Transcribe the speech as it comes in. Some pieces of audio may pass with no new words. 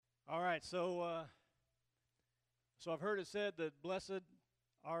All right, so I've heard it said that blessed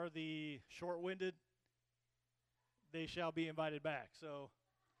are the short-winded; they shall be invited back. So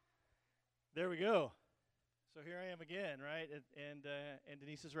there we go. So here I am again, right? And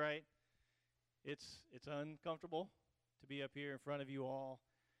Denise is right. It's uncomfortable to be up here in front of you all,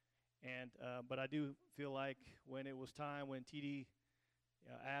 and but I do feel like when it was time, when TD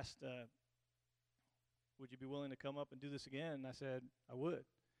asked, "Would you be willing to come up and do this again?" I said I would.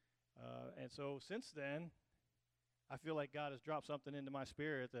 And so since then, I feel like God has dropped something into my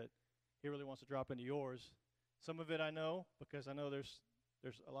spirit that He really wants to drop into yours. Some of it I know because I know there's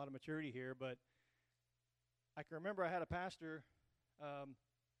a lot of maturity here, but I can remember I had a pastor, and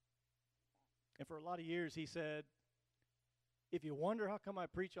for a lot of years he said, "If you wonder how come I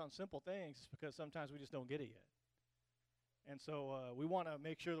preach on simple things, it's because sometimes we just don't get it yet." And so we want to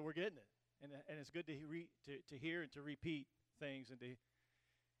make sure that we're getting it, and it's good to to hear and to repeat things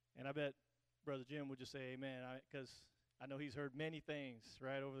and I bet Brother Jim would just say amen, because I know he's heard many things,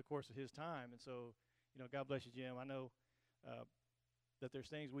 right, over the course of his time. And so, God bless you, Jim. I know that there's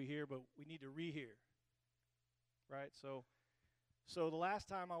things we hear, but we need to rehear, right? So the last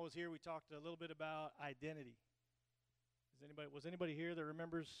time I was here, we talked a little bit about identity. Was anybody here that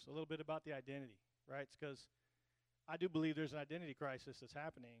remembers a little bit about the identity, right? It's because I do believe there's an identity crisis that's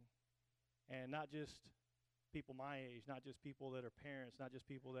happening, and not just people my age, not just people that are parents, not just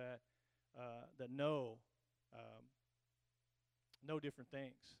people that know different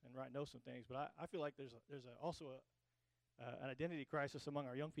things and know some things. But I feel like there's also an identity crisis among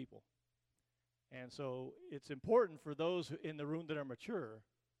our young people, and so it's important for those in the room that are mature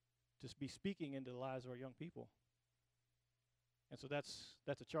to be speaking into the lives of our young people. And so that's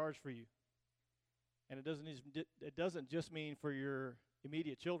a charge for you, and it doesn't just mean for your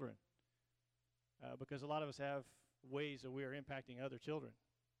immediate children. Because a lot of us have ways that we are impacting other children,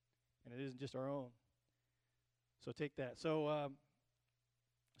 and it isn't just our own. So take that. So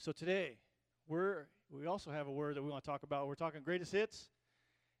today we also have a word that we want to talk about. We're talking greatest hits,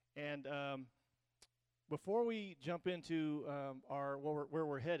 and before we jump into where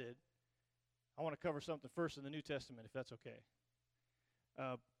we're headed, I want to cover something first in the New Testament, if that's okay.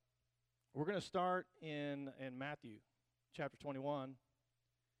 We're going to start in Matthew chapter 21.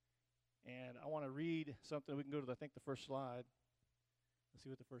 And I want to read something. We can go to, I think, the first slide. Let's see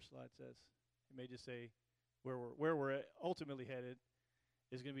what the first slide says. It may just say where we're ultimately headed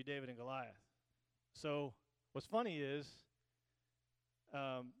is going to be David and Goliath. So what's funny is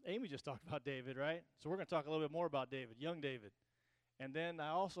Amy just talked about David, right? So we're going to talk a little bit more about David, young David. And then I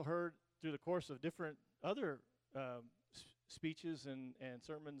also heard through the course of different other speeches and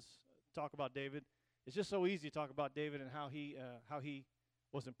sermons talk about David. It's just so easy to talk about David and how he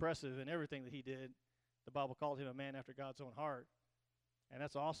was impressive in everything that he did. The Bible called him a man after God's own heart, and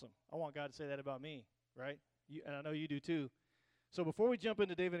that's awesome. I want God to say that about me, right? And I know you do too. So before we jump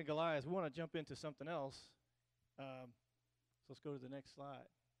into David and Goliath, we want to jump into something else. So let's go to the next slide,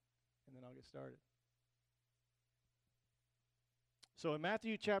 and then I'll get started. So in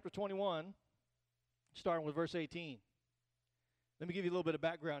Matthew chapter 21, starting with verse 18, let me give you a little bit of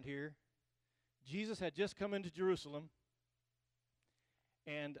background here. Jesus had just come into Jerusalem,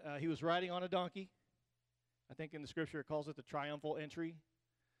 and he was riding on a donkey. I think in the scripture it calls it the triumphal entry.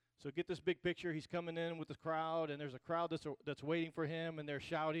 So get this big picture. He's coming in with the crowd, and there's a crowd that's waiting for him, and they're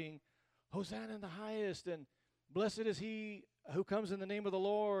shouting, "Hosanna in the highest," and "Blessed is he who comes in the name of the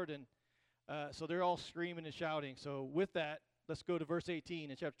Lord." And so they're all screaming and shouting. So with that, let's go to verse 18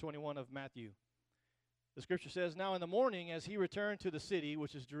 in chapter 21 of Matthew. The scripture says, "Now in the morning, as he returned to the city,"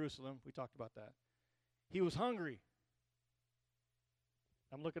 which is Jerusalem, we talked about that, "he was hungry."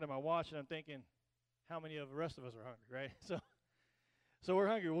 I'm looking at my watch and I'm thinking, how many of the rest of us are hungry, right? So we're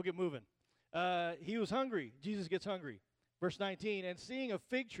hungry. We'll get moving. He was hungry. Jesus gets hungry. Verse 19, "And seeing a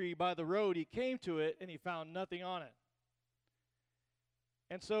fig tree by the road, he came to it, and he found nothing on it.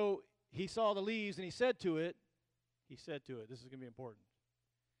 And so he saw the leaves, and he said to it, this is going to be important.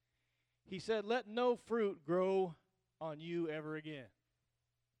 He said, 'Let no fruit grow on you ever again.'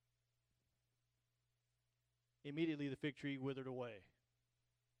 Immediately the fig tree withered away."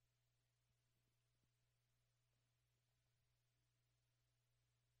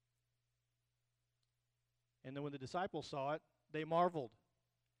 And then when the disciples saw it, they marveled.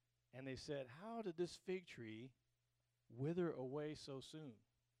 And they said, "How did this fig tree wither away so soon?"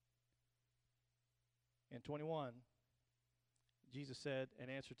 In 21, Jesus said and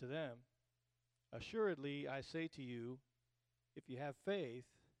answered to them, "Assuredly, I say to you, if you have faith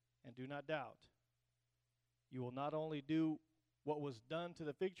and do not doubt, you will not only do what was done to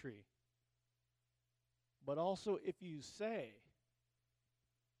the fig tree, but also if you say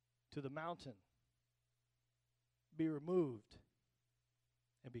to the mountain, be removed,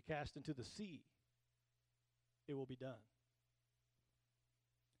 and be cast into the sea, it will be done.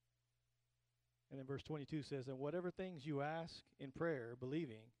 And then verse 22 says, and whatever things you ask in prayer,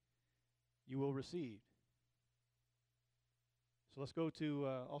 believing, you will receive. So let's go to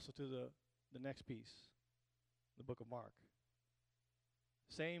also to the next piece, the book of Mark.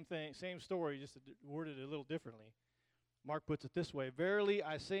 Same thing, same story, just worded a little differently. Mark puts it this way, verily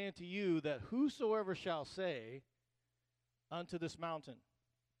I say unto you that whosoever shall say unto this mountain,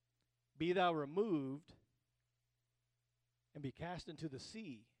 be thou removed, and be cast into the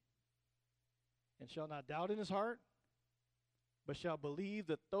sea, and shall not doubt in his heart, but shall believe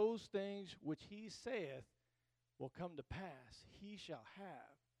that those things which he saith will come to pass, he shall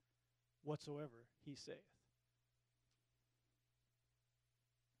have whatsoever he saith.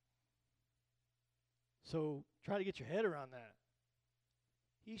 So try to get your head around that.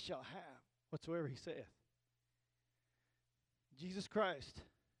 He shall have whatsoever he saith. Jesus Christ,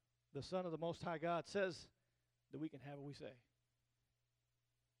 the Son of the Most High God, says that we can have what we say.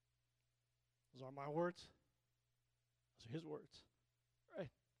 Those aren't my words. Those are his words. Right?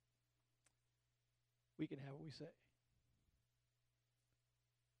 We can have what we say.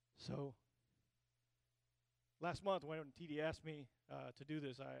 So, last month when TD asked me to do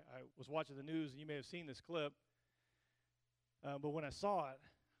this, I was watching the news, and you may have seen this clip. But when I saw it,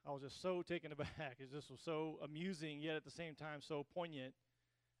 I was just so taken aback. It just was so amusing, yet at the same time so poignant.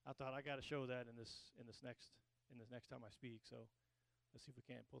 I thought I got to show that in this next time I speak. So let's see if we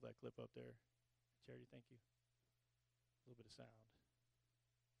can't pull that clip up there. Charity, thank you. A little bit of sound.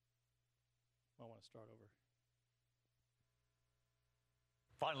 I want to start over.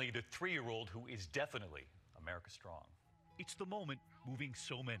 Finally, the 3-year-old who is definitely America Strong. It's the moment moving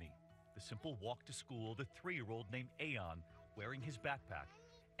so many. The simple walk to school, the 3-year-old named Aeon wearing his backpack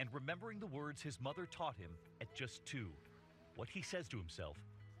and remembering the words his mother taught him at just 2. What he says to himself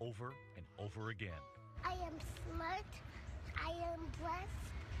over and over again. I am smart. I am blessed.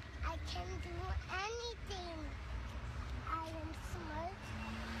 I can do anything. I am smart.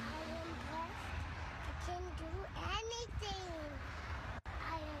 I am blessed. I can do anything.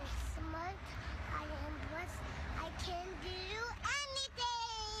 I am smart. I am blessed. I can do anything.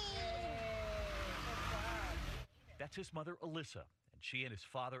 That's his mother, Alyssa, and she and his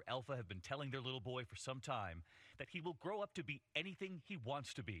father, Alpha, have been telling their little boy for some time that he will grow up to be anything he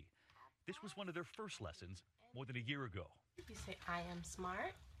wants to be. This was one of their first lessons more than a year ago. You say, I am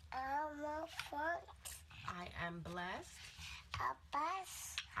smart. I'm a front. I am blessed. A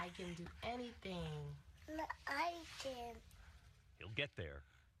bus. I can do anything. I can. He'll get there.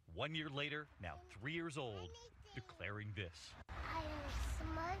 1 year later, now 3 years old, declaring this. I am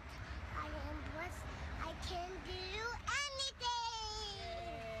smart. I am blessed. I can do anything.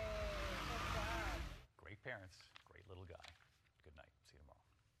 Great parents, great little guy. Good night. See you tomorrow.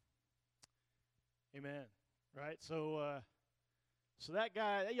 Amen. Right? So that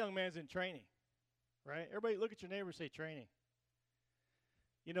guy, that young man's in training. Right? Everybody look at your neighbor and say training.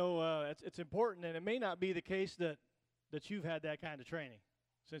 You know, it's important, and it may not be the case that you've had that kind of training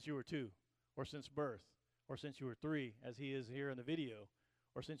since you were 2, or since birth, or since you were 3, as he is here in the video,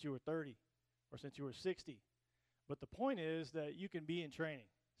 or since you were 30, or since you were 60. But the point is that you can be in training.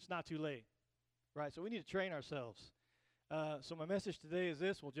 It's not too late. Right? So we need to train ourselves. So my message today is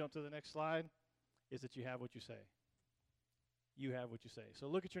this. We'll jump to the next slide. Is that you have what you say. You have what you say. So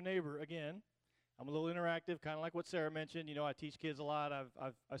look at your neighbor again. I'm a little interactive, kind of like what Sarah mentioned. You know, I teach kids a lot.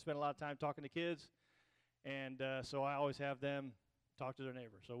 I've spent a lot of time talking to kids, and so I always have them talk to their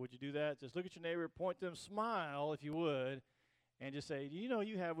neighbor. So would you do that? Just look at your neighbor, point to them, smile if you would, and just say, you know,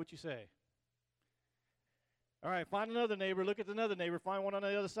 you have what you say. All right, find another neighbor, look at another neighbor, find one on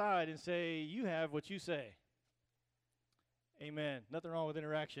the other side, and say, you have what you say. Amen. Nothing wrong with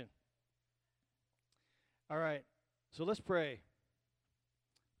interaction. All right, so let's pray.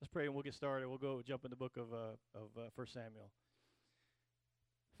 Let's pray and we'll get started. We'll go jump in the book of 1 Samuel.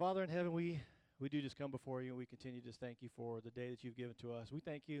 Father in heaven, we do just come before you, and we continue to just thank you for the day that you've given to us. We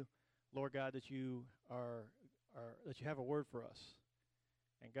thank you, Lord God, that you that you have a word for us.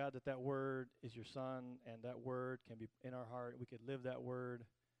 And God, that word is your Son, and that word can be in our heart. We could live that word,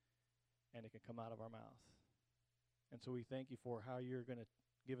 and it can come out of our mouth. And so we thank you for how you're going to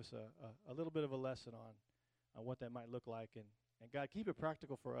give us a little bit of a lesson on what that might look like. And God, keep it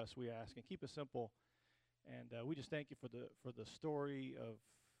practical for us, we ask, and keep it simple. And we just thank you for the story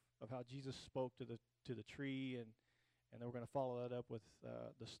of how Jesus spoke to the tree, and then we're going to follow that up with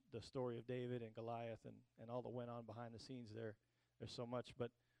the story of David and Goliath and all that went on behind the scenes there. There's so much,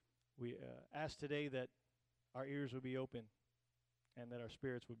 but we ask today that our ears would be open, and that our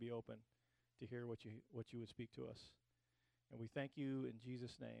spirits would be open to hear what you would speak to us. And we thank you in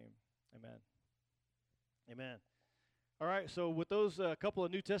Jesus' name. Amen. Amen. All right, so with those couple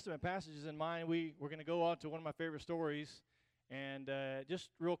of New Testament passages in mind, we're going to go on to one of my favorite stories. And just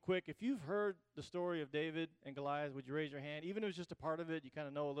real quick, if you've heard the story of David and Goliath, would you raise your hand? Even if it's just a part of it, you kind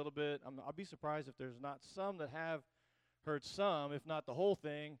of know a little bit. I'll be surprised if there's not some that have heard some, if not the whole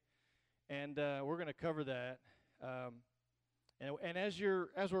thing. And we're going to cover that. And as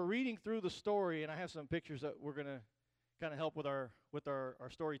we're reading through the story, and I have some pictures that we're going to kind of help with our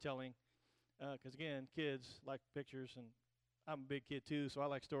storytelling, because again, kids like pictures, and I'm a big kid too, so I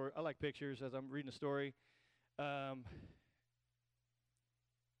like pictures as I'm reading the story.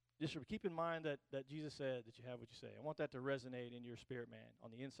 Just keep in mind that Jesus said that you have what you say. I want that to resonate in your spirit, man, on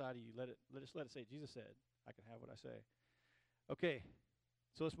the inside of you. Let it say, Jesus said, I can have what I say. Okay,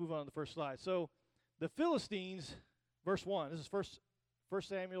 so let's move on to the first slide. So the Philistines, verse 1. This is 1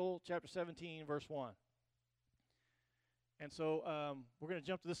 Samuel chapter 17, verse 1. And so we're going to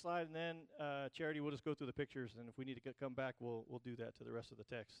jump to this slide, and then Charity will just go through the pictures, and if we need to come back, we'll do that to the rest of the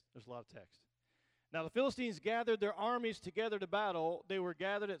text. There's a lot of text. Now the Philistines gathered their armies together to battle. They were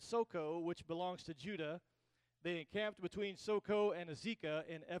gathered at Soko, which belongs to Judah. They encamped between Soko and Azekah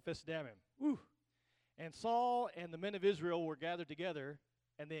in Ephes-dammim. Woo! And Saul and the men of Israel were gathered together,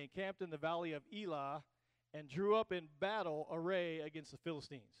 and they encamped in the valley of Elah and drew up in battle array against the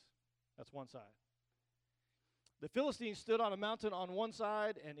Philistines. That's one side. The Philistines stood on a mountain on one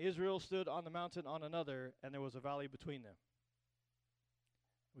side, and Israel stood on the mountain on another, and there was a valley between them.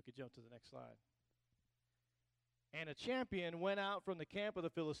 We could jump to the next slide. And a champion went out from the camp of the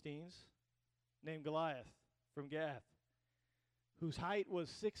Philistines, named Goliath, from Gath, whose height was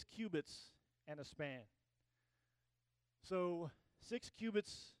 6 cubits and a span. So 6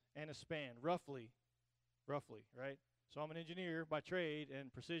 cubits and a span, roughly, right? So I'm an engineer by trade,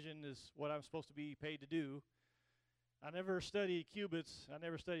 and precision is what I'm supposed to be paid to do. I never studied cubits. I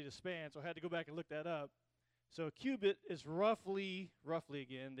never studied a span, so I had to go back and look that up. So a cubit is roughly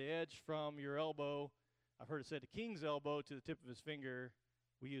again, the edge from your elbow. I've heard it said the king's elbow to the tip of his finger.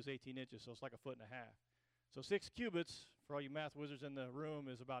 We use 18 inches, so it's like 1.5 feet. So 6 cubits, for all you math wizards in the room,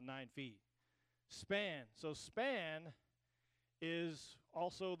 is about 9 feet. Span. So span is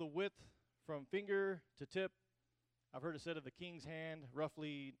also the width from finger to tip. I've heard it said of the king's hand,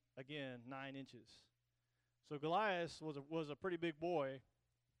 roughly, again, 9 inches. So Goliath was a pretty big boy.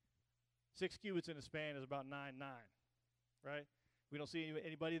 6 cubits in a span is about 9'9", right? We don't see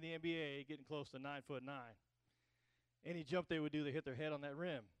anybody in the NBA getting close to 9'9". Any jump they would do, they hit their head on that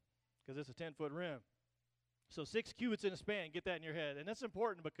rim because it's a 10-foot rim. So 6 cubits in a span, get that in your head. And that's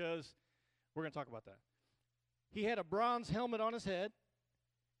important because we're going to talk about that. He had a bronze helmet on his head,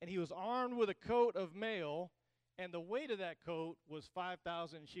 and he was armed with a coat of mail, and the weight of that coat was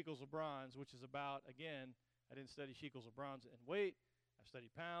 5,000 shekels of bronze, which is about, again, I didn't study shekels of bronze in weight. I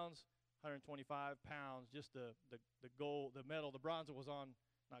studied pounds. 125 pounds, just the gold, the metal, the bronze that was on,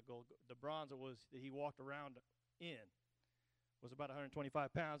 not gold, the bronze that he walked around in was about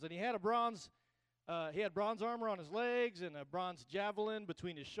 125 pounds. And he had bronze armor on his legs and a bronze javelin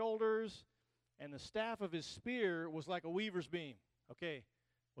between his shoulders, and the staff of his spear was like a weaver's beam. Okay,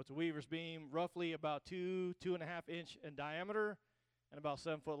 what's a weaver's beam? Roughly about 2.5 inch in diameter and about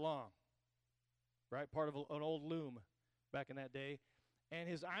 7 foot long, right? Part of an old loom back in that day. And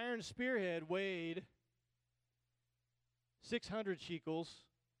his iron spearhead weighed 600 shekels,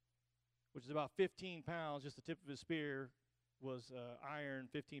 which is about 15 pounds. Just the tip of his spear was iron,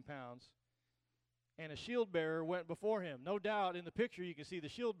 15 pounds. And a shield bearer went before him. No doubt in the picture you can see the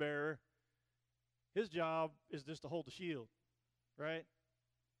shield bearer. His job is just to hold the shield, right?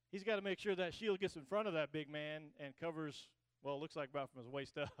 He's got to make sure that shield gets in front of that big man and covers, well, it looks like about from his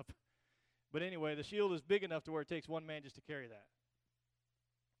waist up. But anyway, the shield is big enough to where it takes one man just to carry that.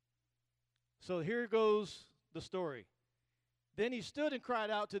 So here goes the story. Then he stood and cried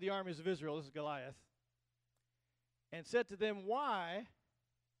out to the armies of Israel, this is Goliath, and said to them, "Why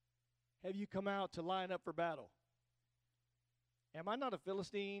have you come out to line up for battle? Am I not a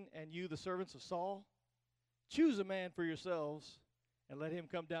Philistine, and you the servants of Saul? Choose a man for yourselves, and let him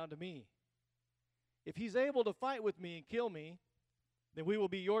come down to me. If he's able to fight with me and kill me, then we will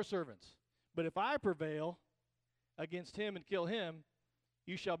be your servants. But if I prevail against him and kill him,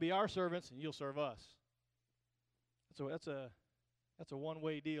 you shall be our servants, and you'll serve us." So that's a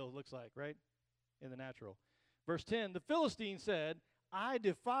one-way deal, it looks like, right? In the natural. Verse 10, the Philistine said, "I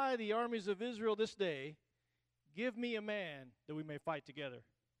defy the armies of Israel this day. Give me a man that we may fight together."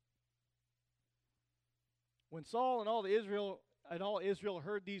 When Saul and all Israel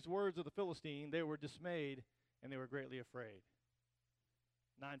heard these words of the Philistine, they were dismayed, and they were greatly afraid.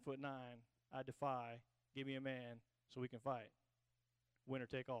 9'9", I defy, give me a man so we can fight. Winner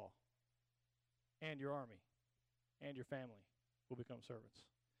take all. And your army and your family will become servants.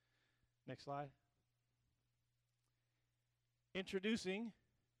 Next slide. Introducing,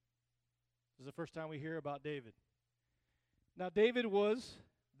 this is the first time we hear about David. Now, David was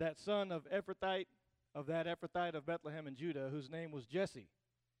that son of Ephrathite, of Bethlehem in Judah, whose name was Jesse.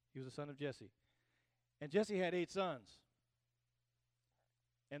 He was the son of Jesse. And Jesse had 8 sons.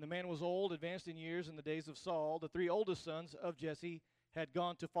 And the man was old, advanced in years in the days of Saul. The 3 oldest sons of Jesse had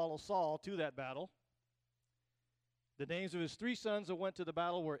gone to follow Saul to that battle. The names of his 3 sons that went to the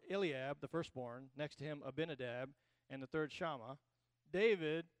battle were Eliab, the firstborn, next to him Abinadab, and the third Shammah.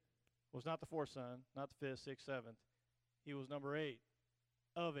 David was not the 4th son, not the 5th, 6th, 7th. He was number 8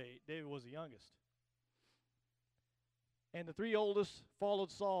 of 8. David was the youngest. And the 3 oldest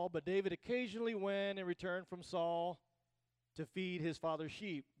followed Saul, but David occasionally went and returned from Saul to feed his father's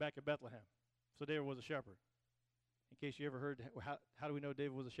sheep back at Bethlehem. So David was a shepherd. In case you ever heard, how do we know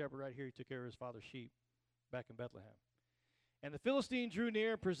David was a shepherd? Right here, he took care of his father's sheep back in Bethlehem. And the Philistine drew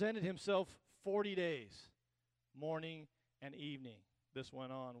near and presented himself 40 days, morning and evening. This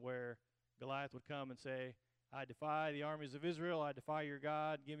went on where Goliath would come and say, I defy the armies of Israel. I defy your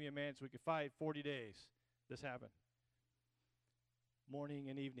God. Give me a man so we can fight. 40 days. This happened. Morning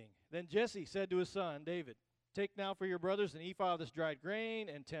and evening. Then Jesse said to his son, David, take now for your brothers an ephah of this dried grain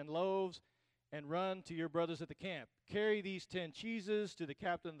and 10 loaves, and run to your brothers at the camp. Carry these 10 cheeses to the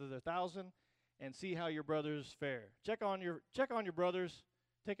captain of the 1,000, and see how your brothers fare. Check on your brothers.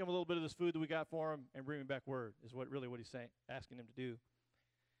 Take them a little bit of this food that we got for them, and bring me back word, is what he's saying, asking him to do.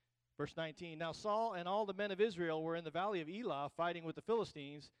 Verse 19, now Saul and all the men of Israel were in the valley of Elah fighting with the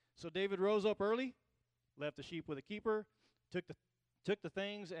Philistines. So David rose up early, left the sheep with a keeper, took the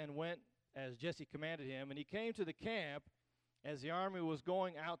things and went as Jesse commanded him. And he came to the camp as the army was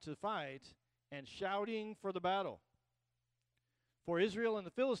going out to fight and shouting for the battle. For Israel and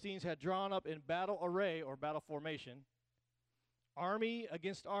the Philistines had drawn up in battle array or battle formation, army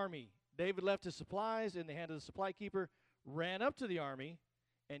against army. David left his supplies in the hand of the supply keeper, ran up to the army,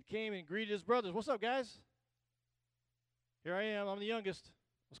 and came and greeted his brothers. What's up, guys? Here I am. I'm the youngest.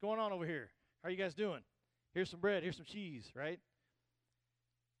 What's going on over here? How are you guys doing? Here's some bread. Here's some cheese, right?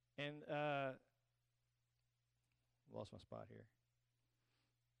 And lost my spot here.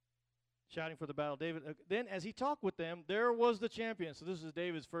 Shouting for the battle. David. Then as he talked with them, there was the champion. So this is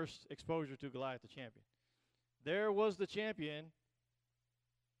David's first exposure to Goliath, the champion. There was the champion,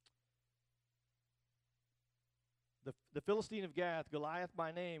 the Philistine of Gath, Goliath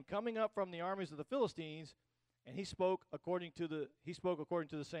by name, coming up from the armies of the Philistines, and he spoke according to the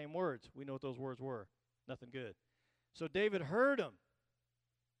same words. We know what those words were. Nothing good. So David heard him.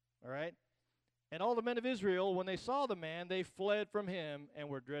 All right? And all the men of Israel, when they saw the man, they fled from him and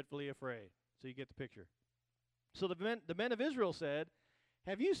were dreadfully afraid. So you get the picture. So the men of Israel said,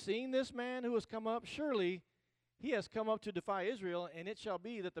 have you seen this man who has come up? Surely he has come up to defy Israel, and it shall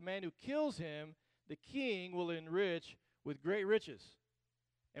be that the man who kills him, the king will enrich with great riches,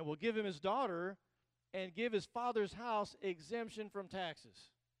 and will give him his daughter, and give his father's house exemption from taxes.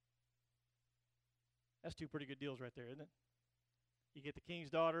 That's 2 pretty good deals right there, isn't it? You get the king's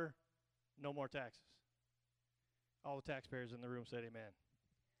daughter, no more taxes. All the taxpayers in the room said amen.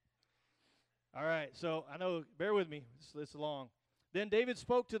 All right, so I know, bear with me, it's long. Then David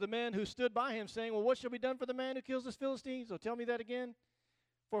spoke to the men who stood by him, saying, well, what shall be done for the man who kills this Philistine? So tell me that again.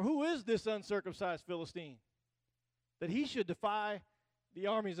 For who is this uncircumcised Philistine, that he should defy the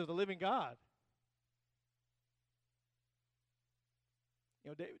armies of the living God?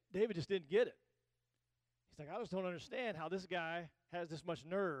 You know, David just didn't get it. He's like, I just don't understand how this guy has this much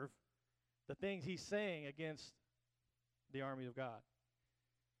nerve, the things he's saying against the army of God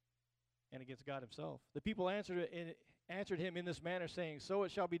and against God himself. The people answered him in this manner, saying, so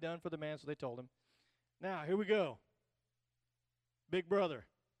it shall be done for the man. So they told him. Now, here we go. Big brother.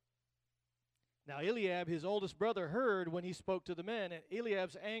 Now Eliab, his oldest brother, heard when he spoke to the men, and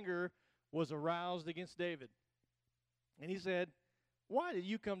Eliab's anger was aroused against David. And he said, why did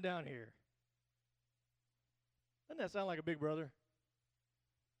you come down here? Doesn't that sound like a big brother?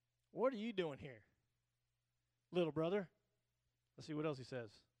 What are you doing here, little brother? Let's see what else he says.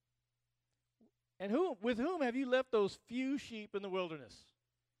 And with whom have you left those few sheep in the wilderness?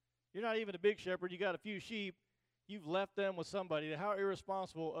 You're not even a big shepherd. You got a few sheep. You've left them with somebody. How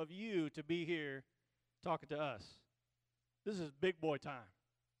irresponsible of you to be here talking to us. This is big boy time.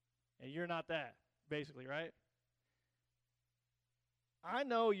 And you're not that, basically, right? I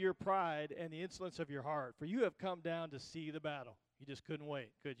know your pride and the insolence of your heart, for you have come down to see the battle. You just couldn't wait,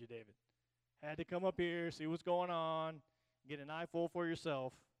 could you, David? Had to come up here, see what's going on. get an eyeful for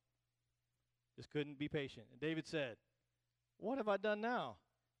yourself. Just couldn't be patient. And David said, what have I done now?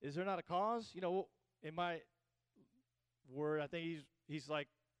 Is there not a cause? You know, in my word, I think he's like,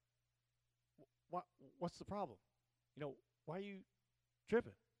 what's the problem? You know, why are you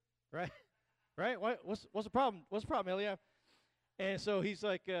tripping? Right? Right? What's the problem? What's the problem, Eliab? And so he's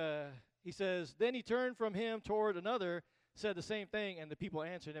like, he says, then he turned from him toward another, said the same thing, and the people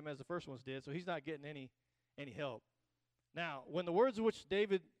answered him as the first ones did. So he's not getting any help. Now, when the words which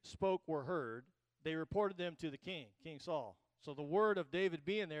David spoke were heard, they reported them to the king, King Saul. So the word of David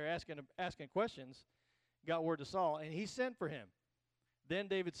being there, asking questions, got word to Saul, and he sent for him. Then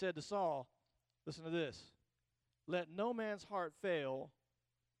David said to Saul, listen to this, let no man's heart fail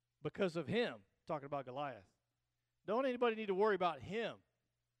because of him, talking about Goliath. Don't anybody need to worry about him.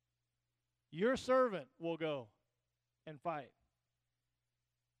 Your servant will go and fight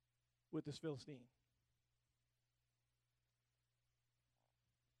with this Philistine.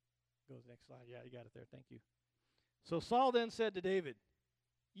 Go to the next slide. Yeah, you got it there. Thank you. So Saul then said to David,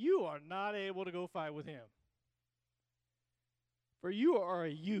 you are not able to go fight with him, for you are a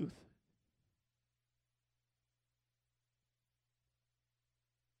youth.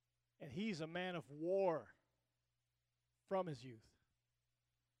 And he's a man of war from his youth.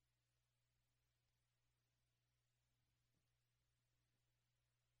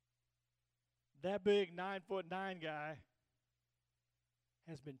 That big 9'9" guy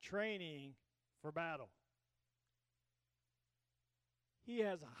has been training for battle. He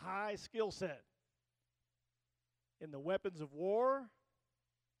has a high skill set in the weapons of war,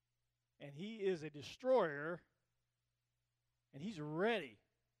 and he is a destroyer, and he's ready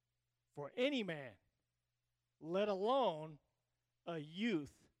for any man, let alone a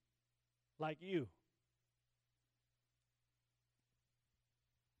youth like you.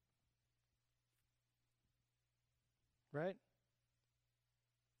 Right?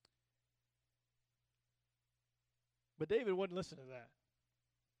 But David wouldn't listen to that.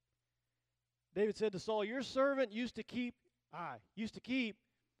 David said to Saul, your servant used to keep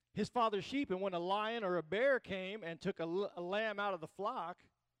his father's sheep, and when a lion or a bear came and took a lamb out of the flock,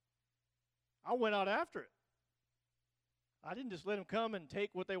 I went out after it. I didn't just let him come and take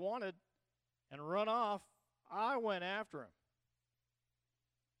what they wanted and run off. I went after him.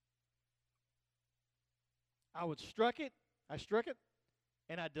 I struck it,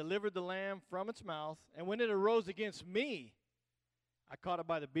 and I delivered the lamb from its mouth. And when it arose against me, I caught it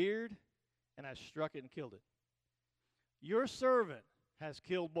by the beard, and I struck it and killed it. Your servant has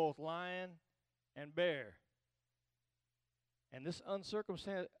killed both lion and bear. And this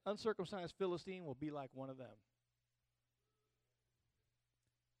uncircumcised Philistine will be like one of them.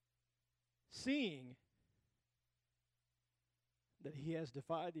 Seeing that he has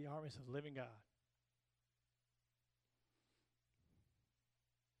defied the armies of the living God.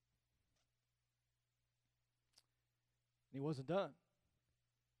 And he wasn't done.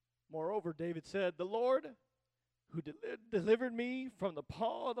 Moreover, David said, the Lord who delivered me from the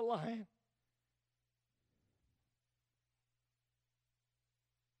paw of the lion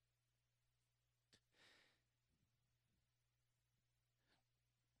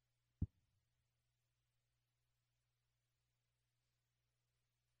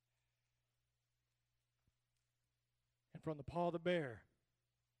and from the paw of the bear,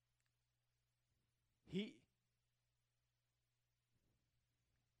 he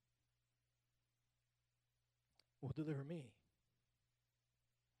will deliver me.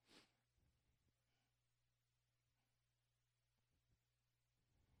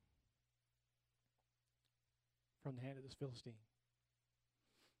 From the hand of this Philistine.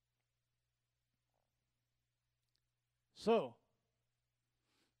 So,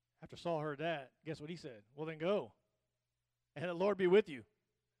 after Saul heard that, guess what he said? Well, then go. And the Lord be with you.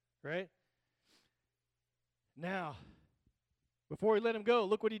 Right? Now, before he let him go,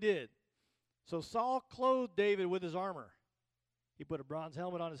 look what he did. So Saul clothed David with his armor. He put a bronze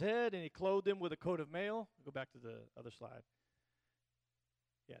helmet on his head, and he clothed him with a coat of mail. Go back to the other slide.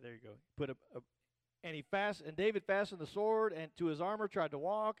 Yeah, there you go. And David fastened the sword and to his armor, tried to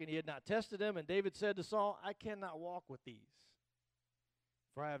walk, and he had not tested him. And David said to Saul, I cannot walk with these,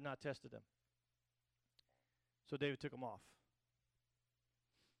 for I have not tested them. So David took them off.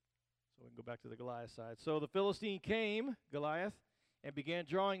 So we can go back to the Goliath side. So the Philistine came, Goliath, and began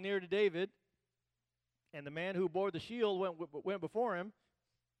drawing near to David. And the man who bore the shield went before him.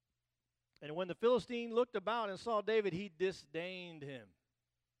 And when the Philistine looked about and saw David, he disdained him.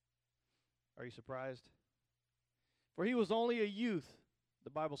 Are you surprised? For he was only a youth. The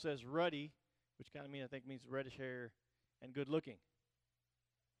Bible says ruddy, which kind of means reddish hair and good looking.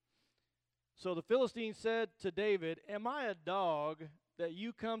 So the Philistine said to David, "Am I a dog that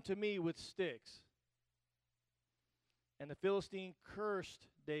you come to me with sticks?" And the Philistine cursed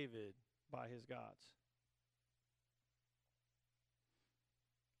David by his gods.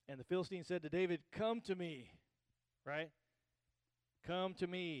 And the Philistine said to David, "Come to me," right? "Come to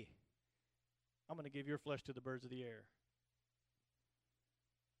me. I'm going to give your flesh to the birds of the air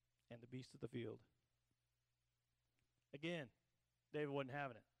and the beasts of the field." Again, David wasn't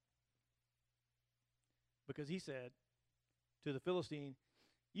having it. Because he said to the Philistine,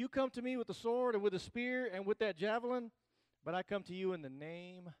 "You come to me with the sword and with a spear and with that javelin, but I come to you in the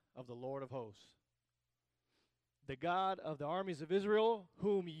name of the Lord of hosts, the God of the armies of Israel,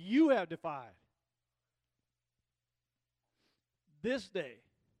 whom you have defied. This day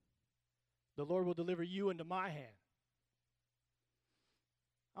the Lord will deliver you into my hand.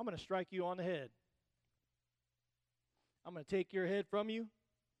 I'm going to strike you on the head. I'm going to take your head from you,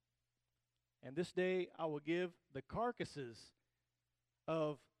 and this day I will give the carcasses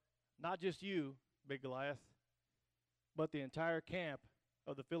of not just you, big Goliath, but the entire camp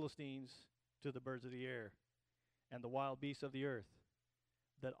of the Philistines to the birds of the air and the wild beasts of the earth,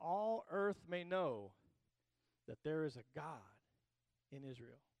 that all earth may know that there is a God in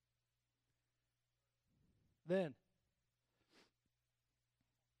Israel. Then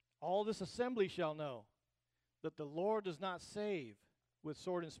all this assembly shall know that the Lord does not save with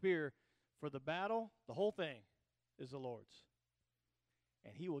sword and spear, for the battle, the whole thing, is the Lord's,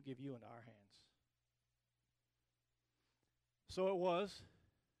 and he will give you into our hands." So it was,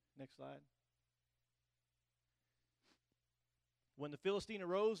 next slide, when the Philistine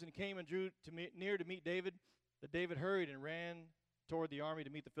arose and came and drew near to meet David, that David hurried and ran toward the army to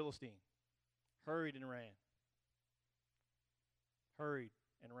meet the Philistine. Hurried and ran. Hurried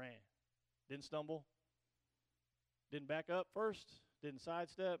and ran. Didn't stumble. Didn't back up first. Didn't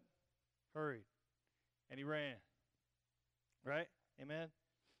sidestep. Hurried. And he ran. Right? Amen?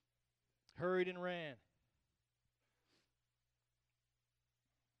 Hurried and ran.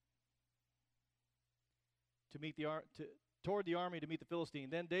 To meet toward the army to meet the Philistine.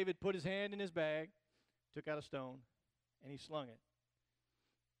 Then David put his hand in his bag, took out a stone, and he slung it,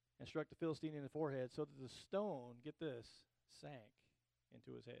 and struck the Philistine in the forehead, so that the stone, get this, sank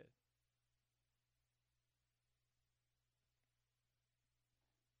into his head.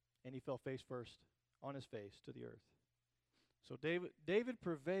 And he fell face first on his face to the earth. So David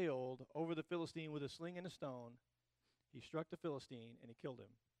prevailed over the Philistine with a sling and a stone. He struck the Philistine, and he killed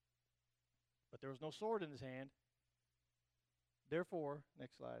him. But there was no sword in his hand. Therefore,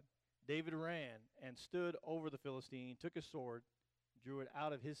 next slide, David ran and stood over the Philistine, took his sword, drew it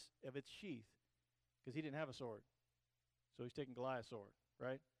out of its sheath, because he didn't have a sword. So he's taking Goliath's sword,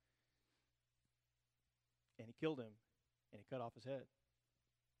 right? And he killed him, and he cut off his head.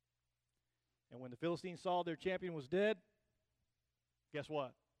 And when the Philistines saw their champion was dead, guess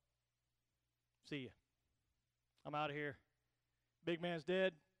what? See ya. I'm out of here. Big man's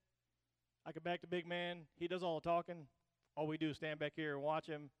dead. I can back the big man. He does all the talking. All we do is stand back here and watch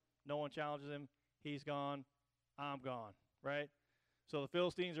him. No one challenges him. He's gone. I'm gone, right? So the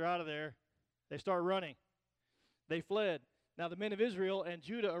Philistines are out of there. They start running. They fled. Now the men of Israel and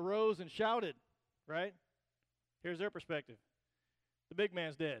Judah arose and shouted, right? Here's their perspective. The big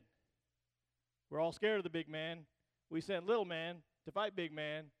man's dead. We're all scared of the big man. We sent little man to fight big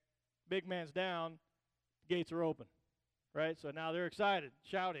man. Big man's down. The gates are open, right? So now they're excited,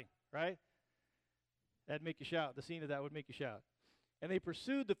 shouting, right? That'd make you shout. The scene of that would make you shout. And they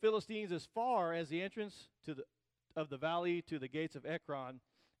pursued the Philistines as far as the entrance of the valley to the gates of Ekron,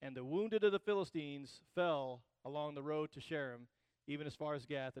 and the wounded of the Philistines fell along the road to Sharon, even as far as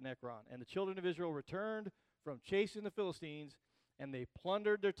Gath and Ekron. And the children of Israel returned from chasing the Philistines, and they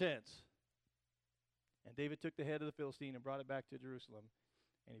plundered their tents. And David took the head of the Philistine and brought it back to Jerusalem,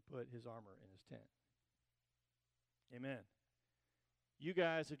 and he put his armor in his tent. Amen. You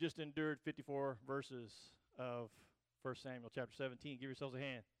guys have just endured 54 verses of 1 Samuel chapter 17. Give yourselves a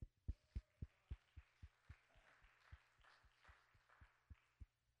hand.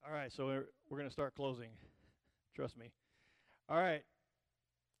 All right, so we're going to start closing. Trust me. All right.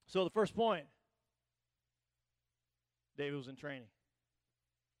 So the first point, David was in training,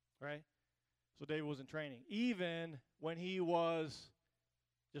 right? So David was in training, even when he was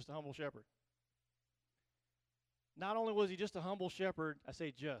just a humble shepherd. Not only was he just a humble shepherd, I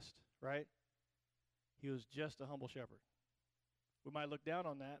say just, right? He was just a humble shepherd. We might look down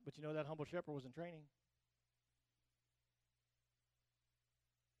on that, but you know that humble shepherd was in training.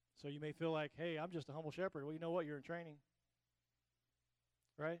 So you may feel like, hey, I'm just a humble shepherd. Well, you know what? You're in training,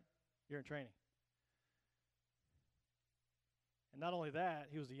 right? You're in training. And not only that,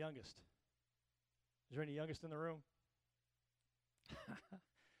 he was the youngest. Is there any youngest in the room?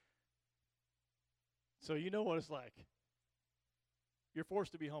 So you know what it's like. You're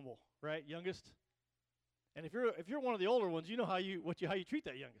forced to be humble, right? Youngest. And if you're one of the older ones, you know how you treat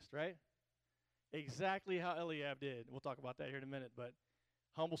that youngest, right? Exactly how Eliab did. We'll talk about that here in a minute, but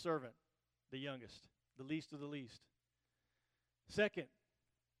humble servant, the youngest, the least of the least. Second,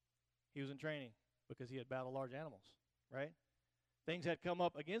 he was in training because he had battled large animals, right? Things had come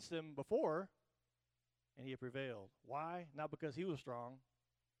up against him before, and he had prevailed. Why? Not because he was strong,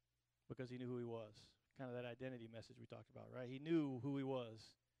 because he knew who he was. Kind of that identity message we talked about, right? He knew who he was.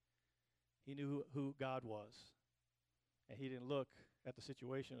 He knew who God was. And he didn't look at the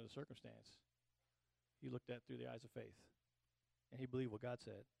situation or the circumstance. He looked at through the eyes of faith. And he believed what God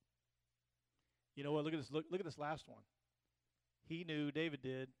said. You know what? Look at this. Look at this last one. He knew, David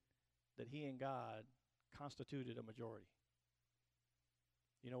did, that he and God constituted a majority.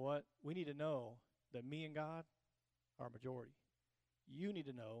 You know what? We need to know that me and God are a majority. You need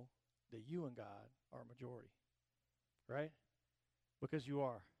to know that you and God are a majority. Right? Because you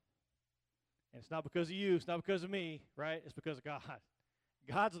are. And it's not because of you, it's not because of me, right? It's because of God.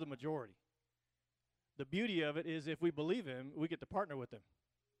 God's the majority. The beauty of it is if we believe him, we get to partner with him.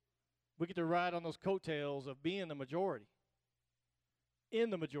 We get to ride on those coattails of being the majority. In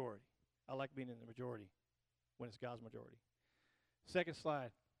the majority. I like being in the majority when it's God's majority. Second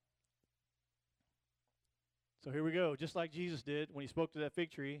slide. So here we go. Just like Jesus did when he spoke to that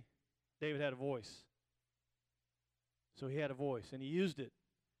fig tree, David had a voice. So he had a voice, and he used it.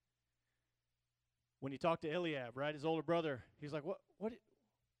 When he talked to Eliab, right, his older brother, he's like,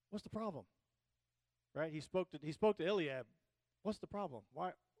 what's the problem? Right? He spoke to Eliab. What's the problem?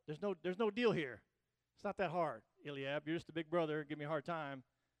 Why? There's no deal here. It's not that hard, Eliab. You're just a big brother. Give me a hard time.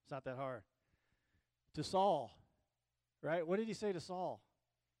 It's not that hard. To Saul, right? What did he say to Saul?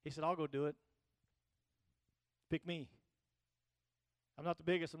 He said, I'll go do it. Pick me. I'm not the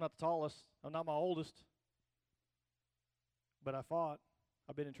biggest. I'm not the tallest. I'm not my oldest. But I fought.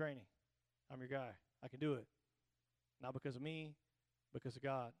 I've been in training. I'm your guy. I can do it. Not because of me, because of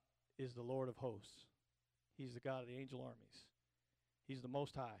God is the Lord of hosts. He's the God of the angel armies. He's the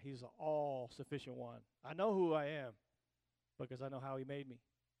Most High. He's the all-sufficient one. I know who I am because I know how he made me.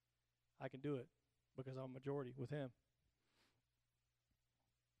 I can do it because I'm a majority with him.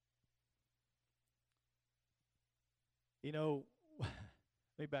 You know, let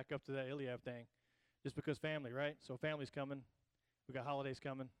me back up to that Eliab thing. Just because family, right? So family's coming. We got holidays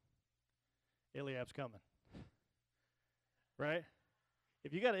coming. Eliab's coming. Right?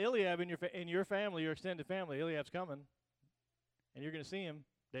 If you got an Eliab in your family, your extended family, Eliab's coming. And you're going to see him,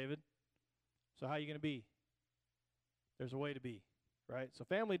 David. So how are you going to be? There's a way to be, right? So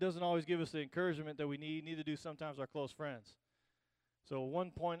family doesn't always give us the encouragement that we need. Neither do sometimes our close friends. So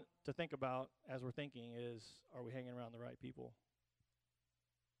one point to think about as we're thinking is, are we hanging around the right people?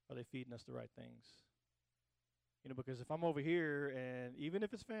 Are they feeding us the right things? You know, because if I'm over here, and even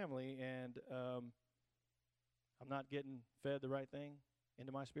if it's family, and I'm not getting fed the right thing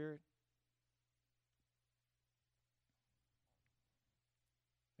into my spirit,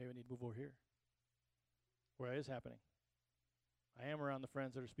 maybe I need to move over here, where it is happening. I am around the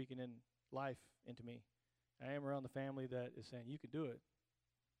friends that are speaking in life into me. I am around the family that is saying, you can do it.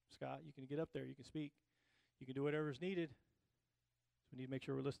 Scott, you can get up there. You can speak. You can do whatever is needed. So we need to make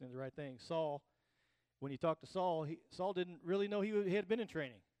sure we're listening to the right thing. Saul, when he talked to Saul, Saul didn't really know he had been in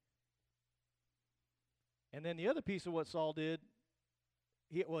training. And then the other piece of what Saul did,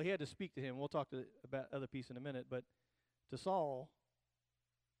 he had to speak to him. We'll talk about the other piece in a minute. But to Saul,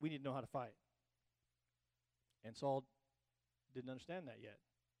 we need to know how to fight. And Saul didn't understand that yet.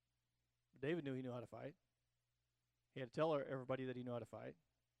 But David knew he knew how to fight. He had to tell everybody that he knew how to fight.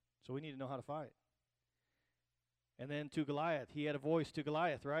 So we need to know how to fight. And then to Goliath, he had a voice to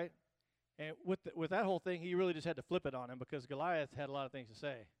Goliath, right? And with that whole thing, he really just had to flip it on him because Goliath had a lot of things to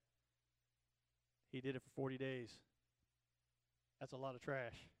say. He did it for 40 days. That's a lot of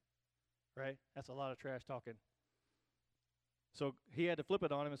trash, right? That's a lot of trash talking. So he had to flip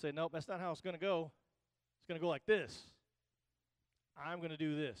it on him and say, nope, that's not how it's going to go. It's going to go like this. I'm going to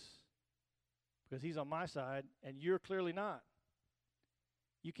do this because he's on my side and you're clearly not.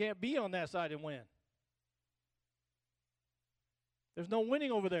 You can't be on that side and win. There's no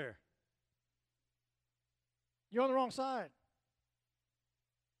winning over there. You're on the wrong side.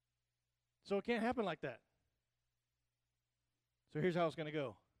 So it can't happen like that. So here's how it's going to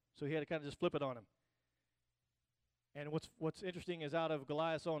go. So he had to kind of just flip it on him. And what's interesting is out of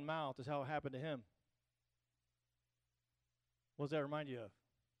Goliath's own mouth is how it happened to him. What does that remind you of?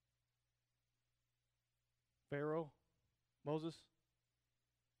 Pharaoh? Moses?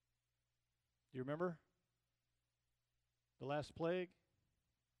 Do you remember? The last plague,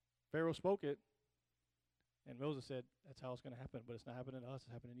 Pharaoh spoke it, and Moses said, that's how it's going to happen, but it's not happening to us,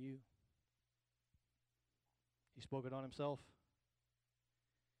 it's happening to you. He spoke it on himself.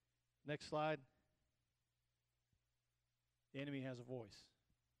 Next slide. The enemy has a voice.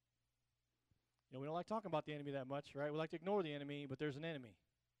 You know, we don't like talking about the enemy that much, right? We like to ignore the enemy, but there's an enemy.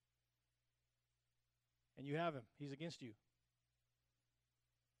 And you have him. He's against you.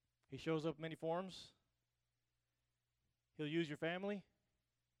 He shows up in many forms. He'll use your family.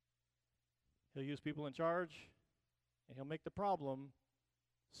 He'll use people in charge. And he'll make the problem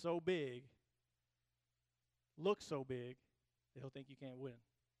so big, look so big, that he'll think you can't win.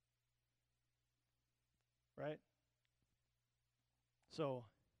 Right? So,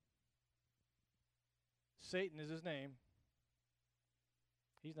 Satan is his name.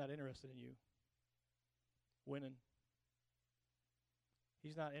 He's not interested in you winning.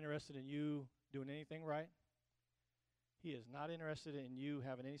 He's not interested in you doing anything right. He is not interested in you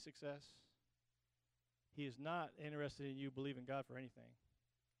having any success. He is not interested in you believing God for anything.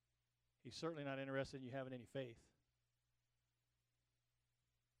 He's certainly not interested in you having any faith.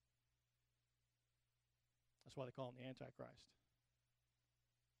 That's why they call him the Antichrist.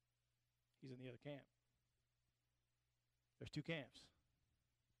 He's in the other camp. There's two camps.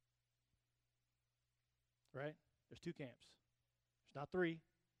 Right? There's two camps. There's not three.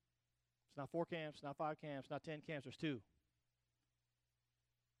 It's not 4 camps, not 5 camps, not 10 camps. There's 2.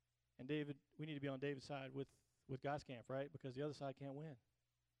 And David, we need to be on David's side with God's camp, right? Because the other side can't win.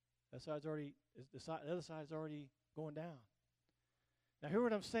 The other side's already going down. Now, hear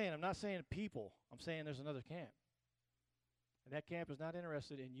what I'm saying. I'm not saying people. I'm saying there's another camp. And that camp is not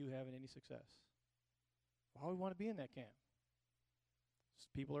interested in you having any success. Why would we want to be in that camp?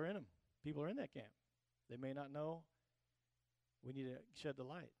 People are in them. People are in that camp. They may not know. We need to shed the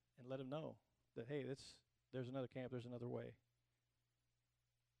light and let them know that, hey, there's another camp, there's another way.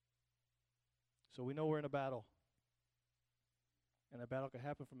 So we know we're in a battle. And a battle can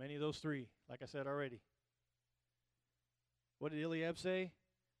happen from any of those 3, like I said already. What did Eliab say?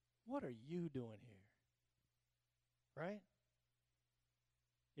 What are you doing here? Right?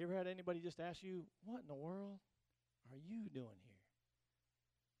 You ever had anybody just ask you, what in the world are you doing here?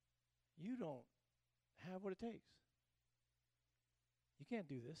 You don't have what it takes. You can't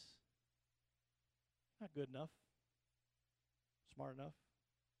do this. Not good enough. Smart enough.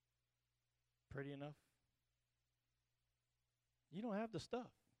 Pretty enough. You don't have the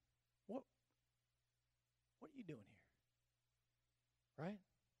stuff. What are you doing here? Right?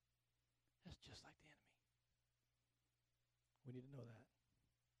 That's just like the enemy. We need to know that.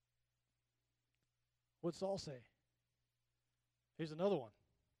 What'd Saul say? Here's another one.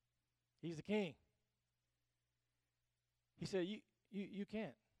 He's the king. He said, you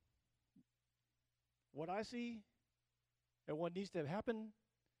can't. What I see and what needs to happen,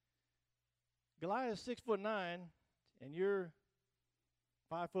 Goliath's 6'9", and you're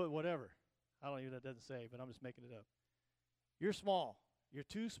 5 foot whatever. I don't even know what that doesn't say, but I'm just making it up. You're small. You're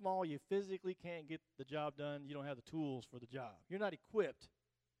too small. You physically can't get the job done. You don't have the tools for the job. You're not equipped.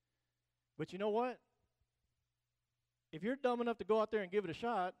 But you know what? If you're dumb enough to go out there and give it a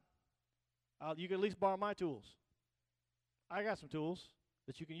shot, you can at least borrow my tools. I got some tools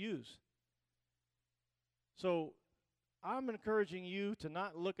that you can use. So I'm encouraging you to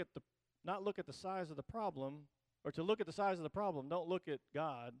not look at the size of the problem, or to look at the size of the problem. Don't look at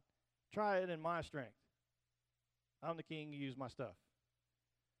God. Try it in my strength. I'm the king. You use my stuff.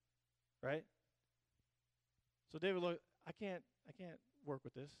 Right? So David, look, I can't work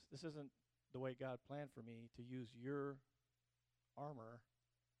with this. This isn't the way God planned for me to use your armor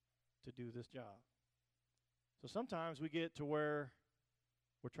to do this job. So sometimes we get to where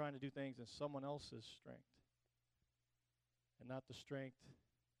we're trying to do things in someone else's strength and not the strength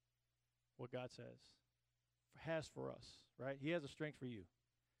what God has for us, right? He has a strength for you.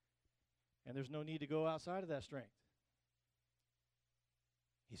 And there's no need to go outside of that strength.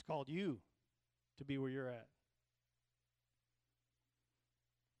 He's called you to be where you're at.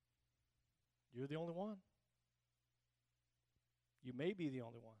 You're the only one. You may be the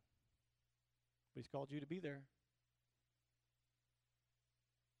only one. But he's called you to be there.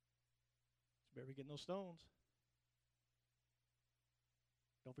 So better be getting those stones.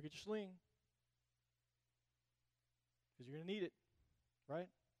 Don't forget your sling. Because you're going to need it. Right?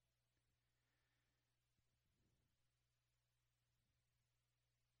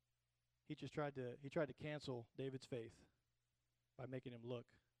 He tried to cancel David's faith by making him look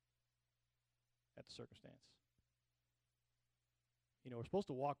at the circumstance. You know, we're supposed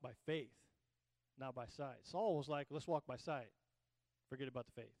to walk by faith, not by sight. Saul was like, let's walk by sight. Forget about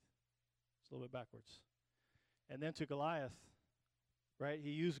the faith. It's a little bit backwards. And then to Goliath, right?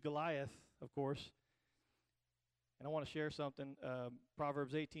 He used Goliath, of course. And I want to share something.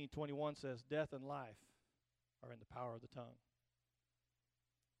 Proverbs 18:21 says, death and life are in the power of the tongue.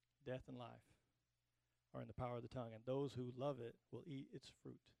 Death and life are in the power of the tongue, and those who love it will eat its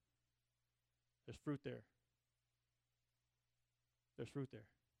fruit. There's fruit there. There's fruit there.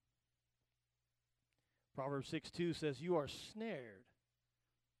 Proverbs 6:2 says, you are snared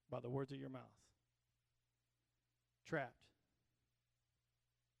by the words of your mouth. Trapped.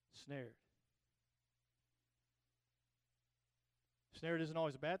 Snared. Snared isn't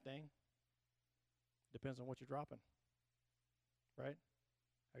always a bad thing. Depends on what you're dropping. Right?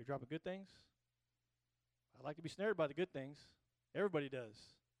 Are you dropping good things? I like to be snared by the good things. Everybody does.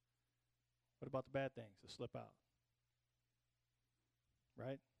 What about the bad things that slip out?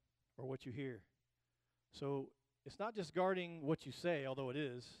 Right? Or what you hear. So it's not just guarding what you say, although it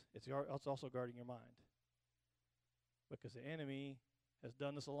is. It's also guarding your mind. Because the enemy has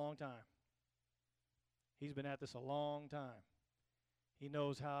done this a long time. He's been at this a long time. He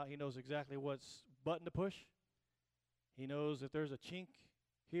knows exactly what's button to push. He knows if there's a chink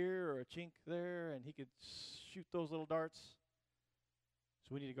here or a chink there, and he could shoot those little darts.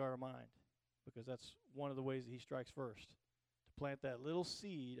 So we need to guard our mind, because that's one of the ways that he strikes first. To plant that little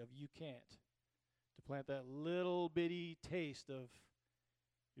seed of you can't. To plant that little bitty taste of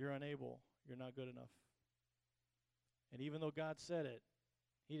you're unable, you're not good enough. And even though God said it,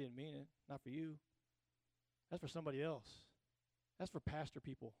 he didn't mean it. Not for you. That's for somebody else. That's for pastor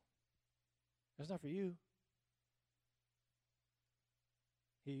people. That's not for you.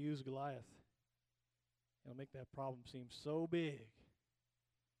 He used Goliath. It'll make that problem seem so big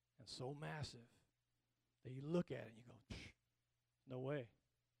and so massive that you look at it and you go, no way.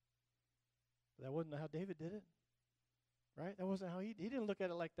 But that wasn't how David did it. Right? That wasn't how he didn't look at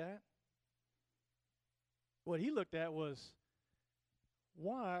it like that. What he looked at was,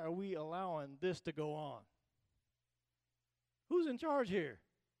 why are we allowing this to go on? Who's in charge here?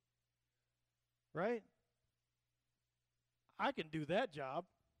 Right? I can do that job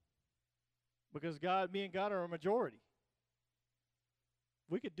because me and God are a majority.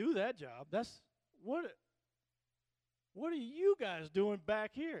 We could do that job. That's what are you guys doing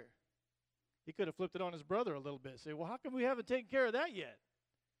back here? He could have flipped it on his brother a little bit. Say, well, how come we haven't taken care of that yet?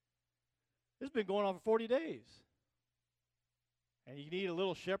 It's been going on for 40 days. And you need a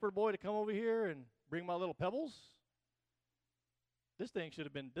little shepherd boy to come over here and bring my little pebbles? This job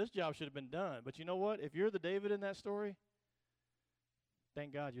should have been done. But you know what? If you're the David in that story,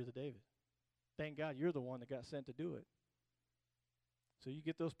 thank God you're the David. Thank God you're the one that got sent to do it. So you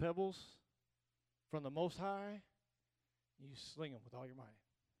get those pebbles from the Most High, and you sling them with all your might.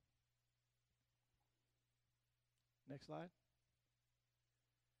 Next slide.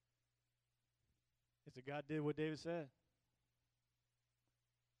 It's that God did what David said.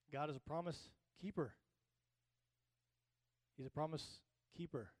 God is a promise keeper. He's a promise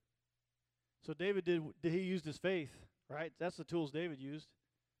keeper. So David he used his faith, right? That's the tools David used.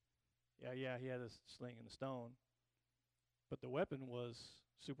 Yeah, he had a sling and a stone. But the weapon was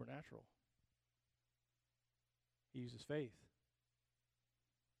supernatural. He used his faith.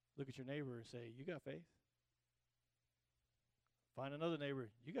 Look at your neighbor and say, you got faith. Find another neighbor,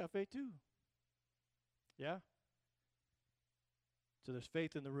 you got faith too. Yeah? So there's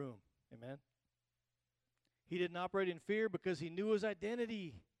faith in the room. Amen? He didn't operate in fear because he knew his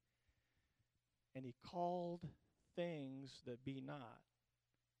identity. And he called things that be not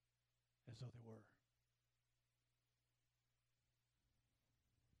as though they were.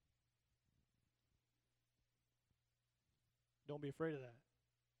 Don't be afraid of that.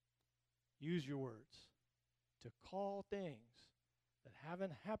 Use your words to call things that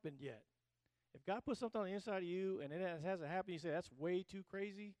haven't happened yet. If God puts something on the inside of you and it hasn't happened, you say, that's way too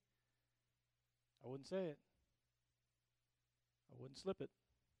crazy, I wouldn't say it. I wouldn't slip it.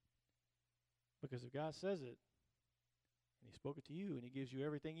 Because if God says it, and he spoke it to you, and he gives you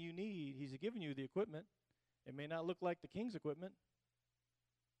everything you need, he's given you the equipment. It may not look like the king's equipment,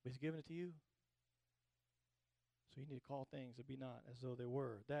 but he's given it to you. So you need to call things that be not as though they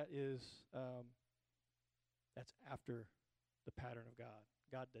were. That is, that's after the pattern of God.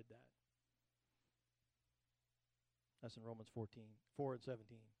 God did that. That's in Romans 4:17.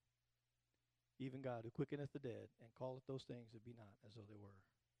 Even God who quickeneth the dead and calleth those things that be not as though they were.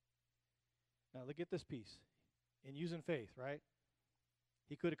 Now look at this piece. In using faith, right?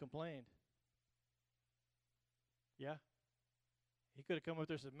 He could have complained. Yeah? He could have come up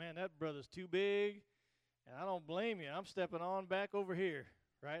there and said, man, that brother's too big, and I don't blame you. I'm stepping on back over here,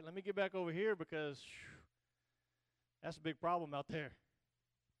 right? Let me get back over here because that's a big problem out there.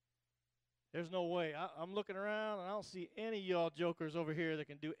 There's no way. I'm looking around, and I don't see any of y'all jokers over here that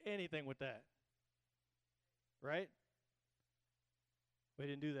can do anything with that. Right? But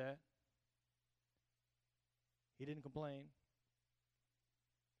he didn't do that. He didn't complain.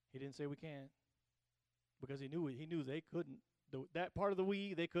 He didn't say we can't, because he knew they couldn't. That part of the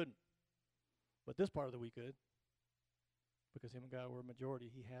we, they couldn't. But this part of the we could, because him and God were a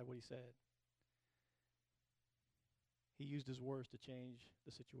majority. He had what he said. He used his words to change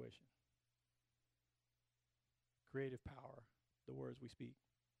the situation. Creative power, the words we speak.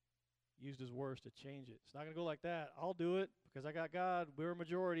 Used his words to change it. It's not going to go like that. I'll do it because I got God. We're a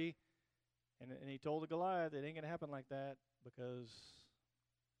majority. And he told the Goliath, it ain't going to happen like that because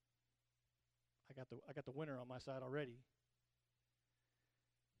I got the winner on my side already.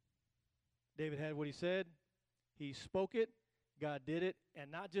 David had what he said. He spoke it. God did it.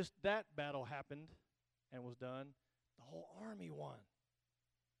 And not just that battle happened and was done. The whole army won.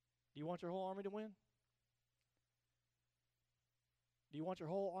 Do you want your whole army to win? Do you want your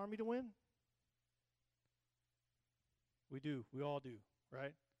whole army to win? We do. We all do,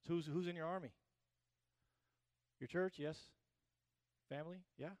 right? So who's in your army? Your church, yes. Family,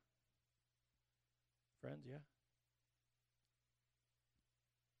 yeah. Friends, yeah.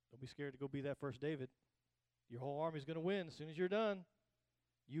 Don't be scared to go be that first David. Your whole army's going to win as soon as you're done.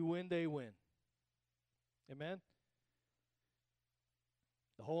 You win, they win. Amen?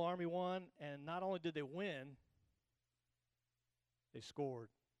 The whole army won, and not only did they win, they scored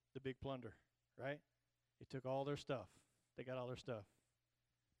the big plunder, right? They took all their stuff. They got all their stuff.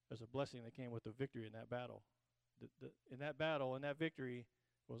 There's a blessing that came with the victory in that battle. In that battle, in that victory,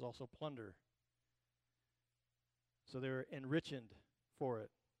 was also plunder. So they were enriched for it.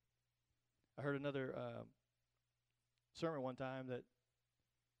 I heard another sermon one time that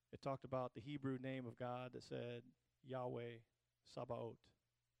it talked about the Hebrew name of God that said Yahweh Sabaoth.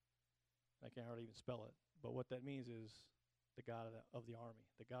 I can't hardly even spell it. But what that means is the God of the army,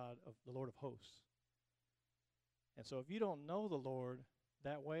 the God of the Lord of hosts. And so if you don't know the Lord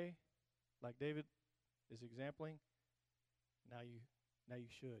that way, like David is exempling, now you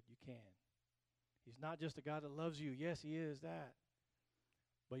should. You can. He's not just a God that loves you. Yes, he is that.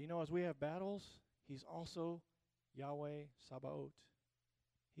 But you know, as we have battles, he's also Yahweh Sabaoth.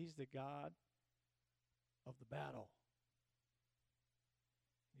 He's the God of the battle.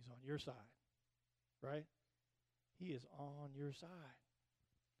 He's on your side, right? He is on your side.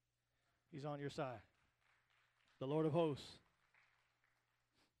 He's on your side. The Lord of hosts.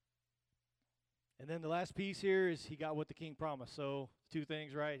 And then the last piece here is he got what the king promised. So two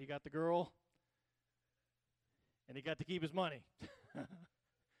things, right? He got the girl, and he got to keep his money.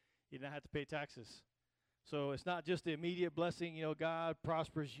 He didn't have to pay taxes. So it's not just the immediate blessing, you know, God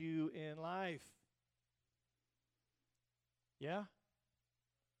prospers you in life. Yeah?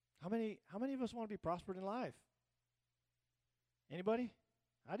 How many of us want to be prospered in life? Anybody?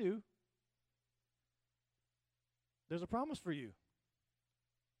 I do. There's a promise for you.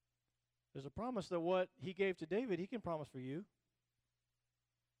 There's a promise that what he gave to David, he can promise for you.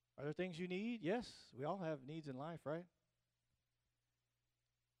 Are there things you need? Yes. We all have needs in life, right?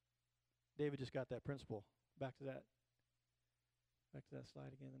 David just got that principle. Back to that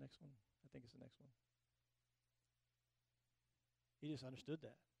slide again, the next one. I think it's the next one. He just understood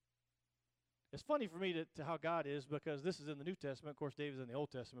that. It's funny for me to how God is, because this is in the New Testament. Of course, David's in the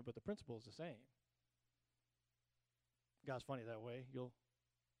Old Testament, but the principle is the same. God's funny that way.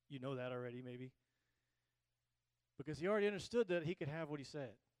 You know that already, maybe. Because he already understood that he could have what he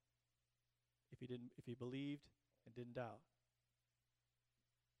said if he believed and didn't doubt.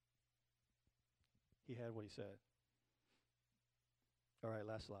 He had what he said. All right,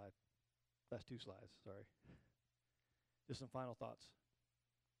 last slide. Last two slides, sorry. Just some final thoughts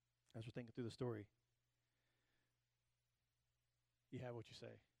as we're thinking through the story. You have what you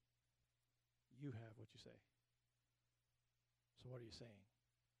say. You have what you say. So what are you saying?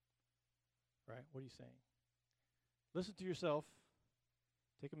 Right? What are you saying? Listen to yourself.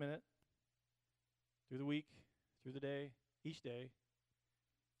 Take a minute through the week, through the day, each day,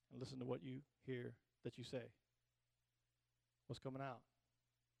 and listen to what you hear that you say. What's coming out?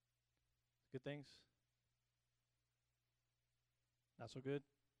 Good things? Not so good?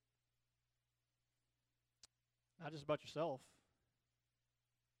 Not just about yourself.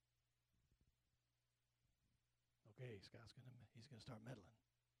 Okay, he's gonna start meddling.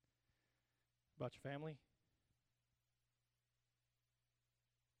 About your family?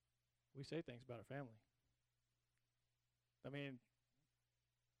 We say things about our family. I mean,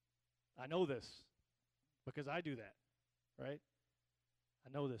 I know this because I do that, right? I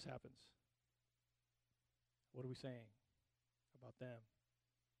know this happens. What are we saying about them?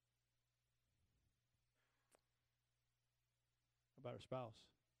 about our spouse?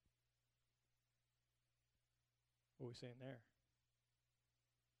 What are we saying there?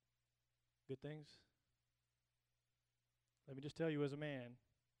 Good things? Let me just tell you, as a man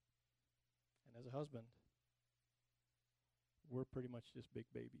and as a husband, we're pretty much just big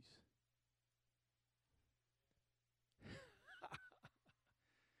babies.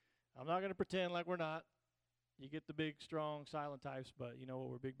 I'm not going to pretend like we're not. You get the big, strong, silent types, but you know what?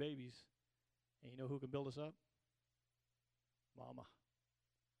 We're big babies. And you know who can build us up? Mama.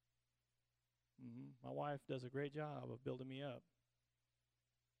 My wife does a great job of building me up.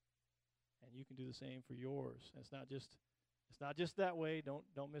 And you can do the same for yours. And it's not just that way.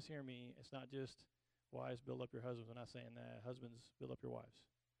 Don't mishear me. It's not just wives build up your husbands. I'm not saying that. Husbands build up your wives.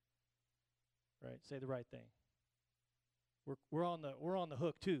 Right? Say the right thing. We're on the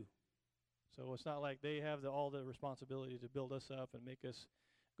hook too. So it's not like they have all the responsibility to build us up and make us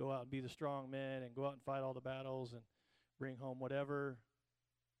go out and be the strong men and go out and fight all the battles and bring home whatever.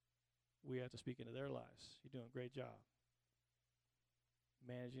 We have to speak into their lives. You're doing a great job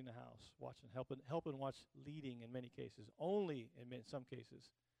managing the house, watching, helping, watch, leading in many cases, only in some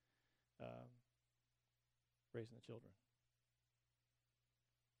cases, raising the children.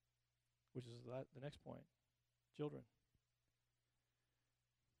 Which is the next point. Children.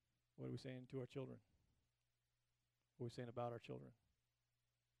 What are we saying to our children? What are we saying about our children?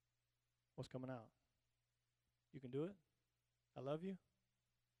 What's coming out? You can do it? I love you.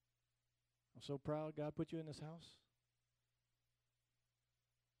 I'm so proud God put you in this house.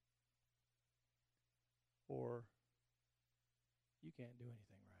 Or you can't do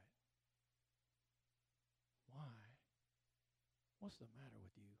anything right. Why? What's the matter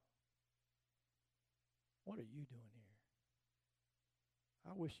with you? What are you doing here?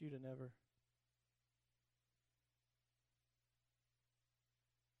 I wish you'd have never.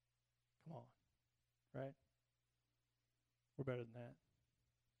 Come on, right? We're better than that.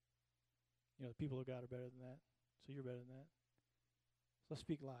 You know, the people of God are better than that. So you're better than that. So let's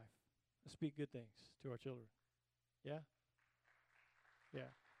speak life. Let's speak good things to our children. Yeah? Yeah.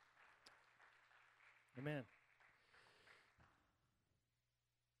 Amen.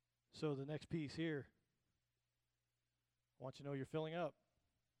 So the next piece here, I want you to know you're filling up.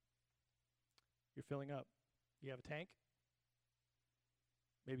 You're filling up. You have a tank.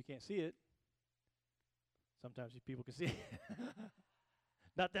 Maybe you can't see it. Sometimes people can see it.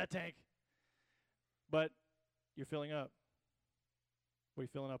 Not that tank. But you're filling up. What are you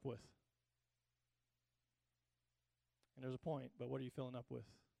filling up with? And there's a point, but what are you filling up with?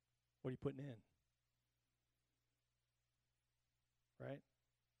 What are you putting in? Right?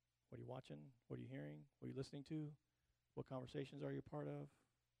 What are you watching? What are you hearing? What are you listening to? What conversations are you part of?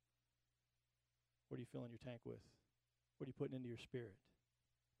 What are you filling your tank with? What are you putting into your spirit?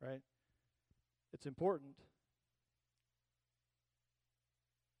 Right? It's important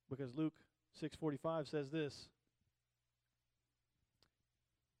because Luke 6:45 says this: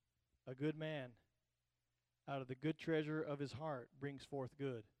 a good man out of the good treasure of his heart brings forth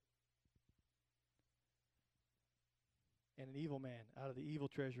good. And an evil man out of the evil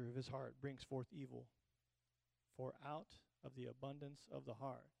treasure of his heart brings forth evil. For out of the abundance of the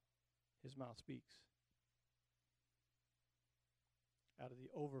heart, his mouth speaks. Out of the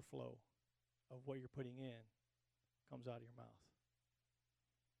overflow of what you're putting in comes out of your mouth.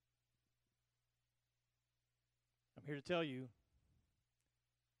 I'm here to tell you,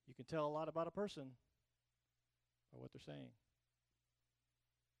 you can tell a lot about a person by what they're saying.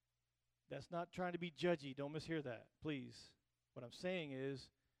 That's not trying to be judgy. Don't mishear that, please. What I'm saying is,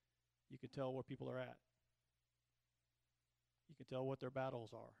 you can tell where people are at. You can tell what their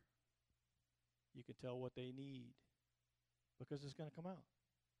battles are. You can tell what they need, because it's going to come out,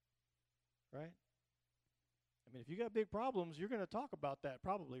 right? I mean, if you got big problems, you're going to talk about that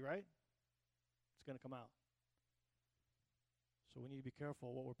probably, right? It's going to come out. So we need to be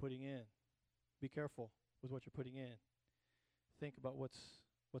careful what we're putting in. Be careful with what you're putting in. Think about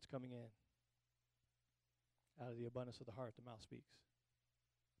what's coming in. Out of the abundance of the heart, the mouth speaks.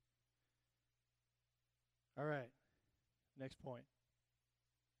 All right. Next point.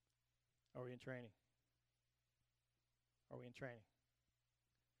 Are we in training? Are we in training?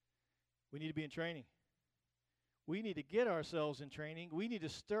 We need to be in training. We need to get ourselves in training. We need to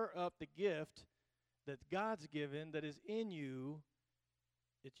stir up the gift that God's given that is in you.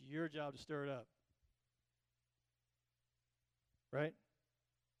 It's your job to stir it up. Right?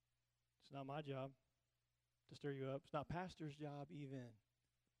 It's not my job to stir you up. It's not pastor's job even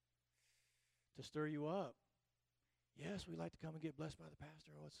to stir you up. Yes, we like to come and get blessed by the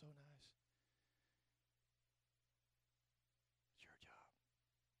pastor. Oh, it's so nice. It's your job.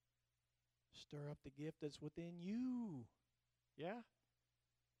 Stir up the gift that's within you. Yeah?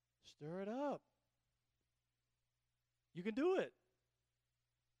 Stir it up. You can do it.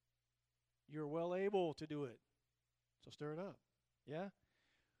 You're well able to do it. So stir it up. Yeah?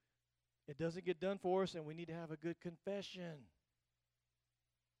 It doesn't get done for us, and we need to have a good confession.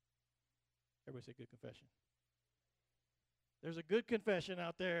 Everybody say good confession. There's a good confession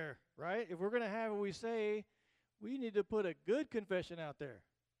out there, right? If we're going to have what we say, we need to put a good confession out there.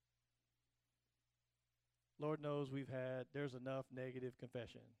 Lord knows there's enough negative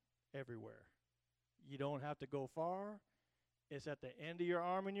confession everywhere. You don't have to go far. It's at the end of your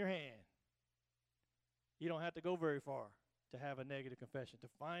arm and your hand. You don't have to go very far to have a negative confession, to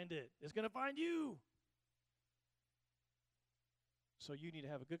find it. It's going to find you. So you need to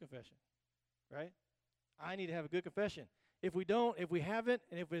have a good confession, right? I need to have a good confession. If we don't, if we haven't,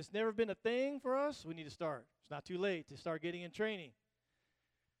 and if it's never been a thing for us, we need to start. It's not too late to start getting in training,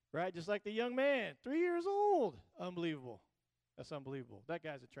 right? Just like the young man, 3 years old. Unbelievable. That's unbelievable. That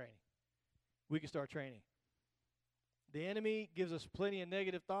guy's in training. We can start training. The enemy gives us plenty of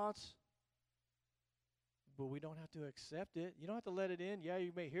negative thoughts, but we don't have to accept it. You don't have to let it in. Yeah,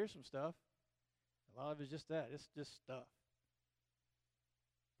 you may hear some stuff. A lot of it's just that. It's just stuff.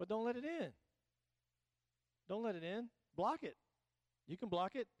 But don't let it in. Don't let it in. Block it. You can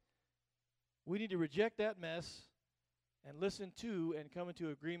block it. We need to reject that mess and listen to and come into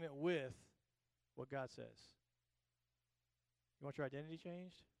agreement with what God says. You want your identity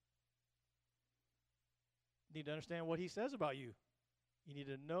changed? You need to understand what he says about you. You need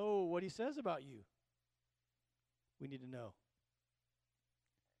to know what he says about you. We need to know.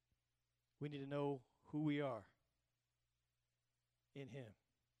 We need to know who we are in him.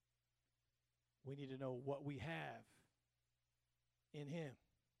 We need to know what we have in him.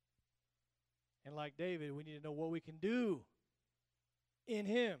 And like David, we need to know what we can do in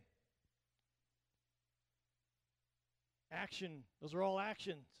him. Action. Those are all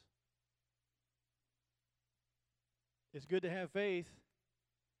actions. It's good to have faith.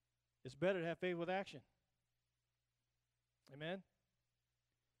 It's better to have faith with action. Amen?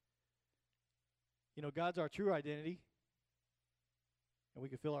 You know, God's our true identity, and we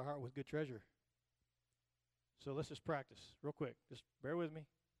can fill our heart with good treasure. So let's just practice real quick. Just bear with me.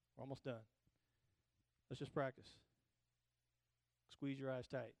 We're almost done. Let's just practice. Squeeze your eyes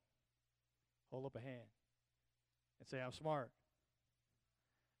tight. Hold up a hand and say, I'm smart.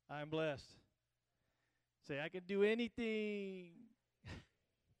 I'm blessed. Say, I can do anything.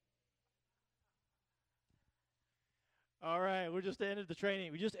 All right, we're just entered the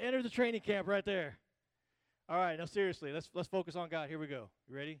training. We just entered the training camp right there. All right, now seriously, let's focus on God. Here we go.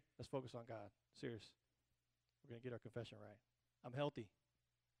 You ready? Let's focus on God. Serious. We're going to get our confession right. I'm healthy.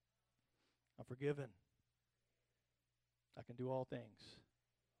 I'm forgiven. I can do all things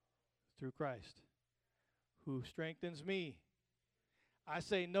through Christ who strengthens me. I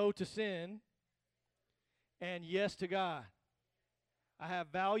say no to sin and yes to God. I have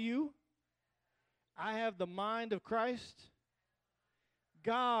value. I have the mind of Christ.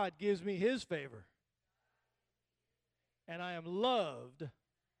 God gives me his favor. And I am loved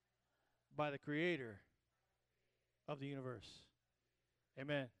by the Creator of the universe.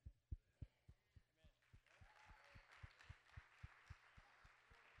 Amen.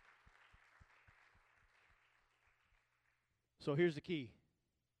 So here's the key.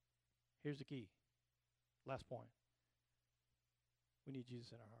 Here's the key. Last point. We need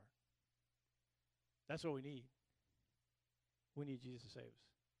Jesus in our heart. That's what we need. We need Jesus to save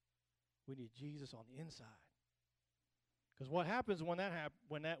us. We need Jesus on the inside. Because what happens when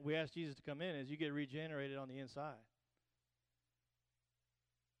we ask Jesus to come in is you get regenerated on the inside.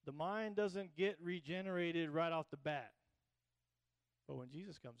 The mind doesn't get regenerated right off the bat. But when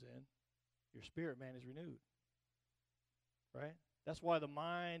Jesus comes in, your spirit man is renewed. Right? That's why the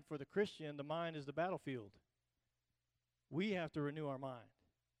mind, for the Christian, the mind is the battlefield. We have to renew our mind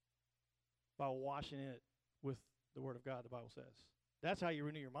by washing it with the Word of God, the Bible says. That's how you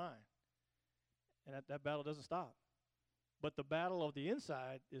renew your mind. And that battle doesn't stop. But the battle of the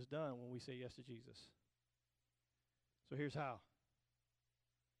inside is done when we say yes to Jesus. So here's how.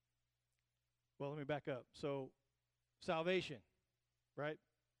 Well, let me back up. So, salvation, right?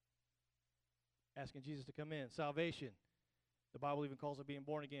 Asking Jesus to come in. Salvation. The Bible even calls it being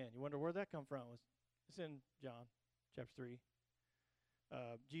born again. You wonder where that come from? It's in John chapter 3.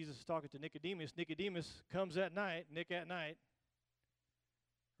 Jesus is talking to Nicodemus. Nicodemus comes at night, Nick at night,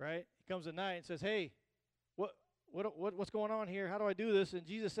 right? He comes at night and says, hey, what's going on here? How do I do this? And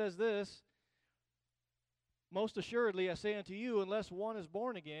Jesus says this, most assuredly I say unto you, unless one is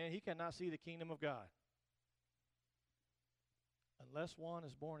born again, he cannot see the kingdom of God. Unless one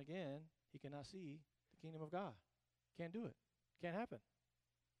is born again, he cannot see the kingdom of God. Can't do it. Can't happen.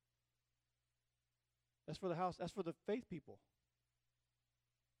 That's for the house. That's for the faith people.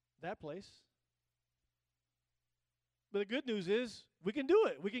 That place. But the good news is we can do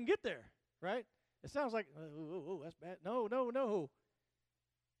it. We can get there, right? It sounds like, oh, that's bad. No.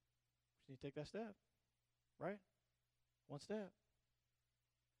 Just need to take that step, right? One step.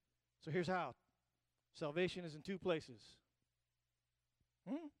 So here's how. Salvation is in two places.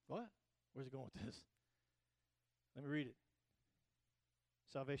 What? Where's it going with this? Let me read it.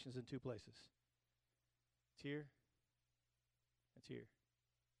 Salvation is in two places. It's here. It's here.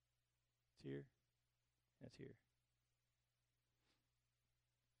 It's here. And it's here.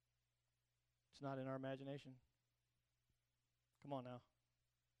 It's not in our imagination. Come on now.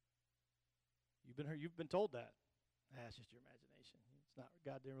 You've been told that. It's just your imagination. It's not.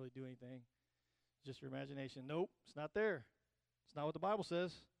 God didn't really do anything. It's just your imagination. Nope, it's not there. It's not what the Bible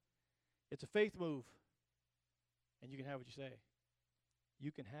says. It's a faith move. And you can have what you say.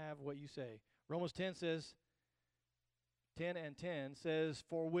 You can have what you say. Romans 10 says, 10 and 10 says,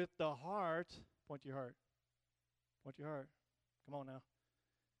 for with the heart, point to your heart. Point to your heart. Come on now.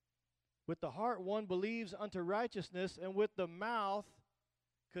 With the heart one believes unto righteousness, and with the mouth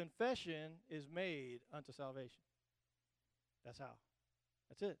confession is made unto salvation. That's how.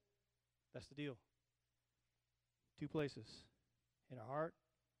 That's it. That's the deal. Two places. In our heart,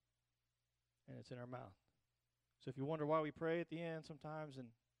 and it's in our mouth. So if you wonder why we pray at the end sometimes and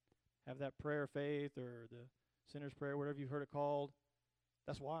have that prayer of faith or the sinner's prayer, whatever you've heard it called,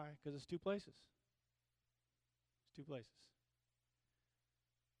 that's why, because it's two places. It's two places.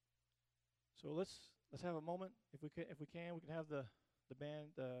 So let's have a moment. If we can, we can have the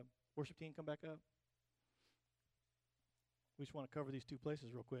band, the worship team come back up. We just want to cover these two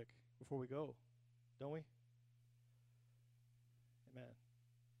places real quick before we go, don't we? Amen.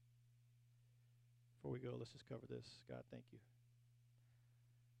 Before we go, let's just cover this. God, thank you.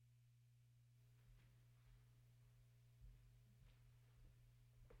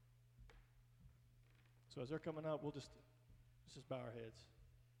 So as they're coming up, let's just bow our heads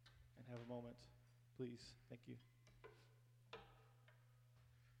and have a moment, please. Thank you.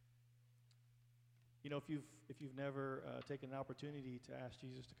 You know, if you've never taken an opportunity to ask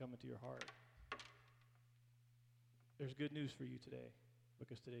Jesus to come into your heart, there's good news for you today,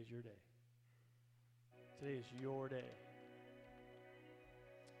 because today's your day. Today is your day.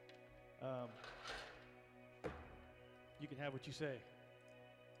 You can have what you say.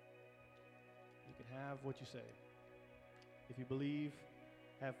 You can have what you say. If you believe,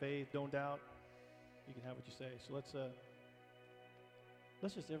 have faith, don't doubt, you can have what you say. So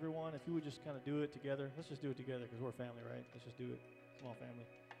let's just, everyone, if you would just kind of do it together. Let's just do it together, because we're a family, right? Let's just do it. Come on, family.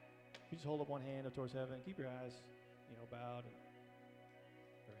 You just hold up one hand up towards heaven. Keep your eyes, bowed, and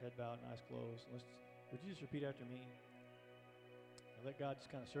your head bowed and eyes closed. Would you just repeat after me? And let God just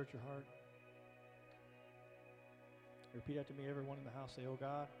kind of search your heart. Repeat after me. Everyone in the house say, oh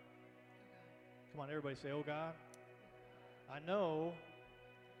God. Come on, everybody say, oh God. I know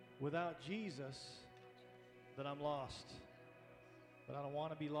without Jesus that I'm lost. But I don't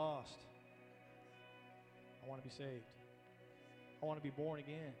want to be lost. I want to be saved. I want to be born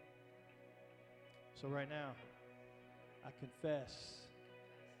again. So right now, I confess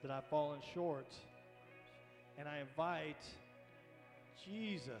that I've fallen short, and I invite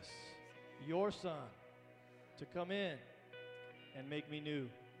Jesus, your Son, to come in and make me new.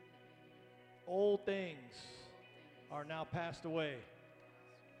 Old things are now passed away.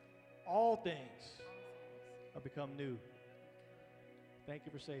 All things are become new. Thank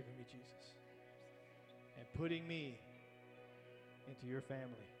you for saving me, Jesus, and putting me into your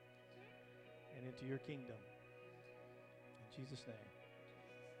family and into your kingdom. In Jesus' name.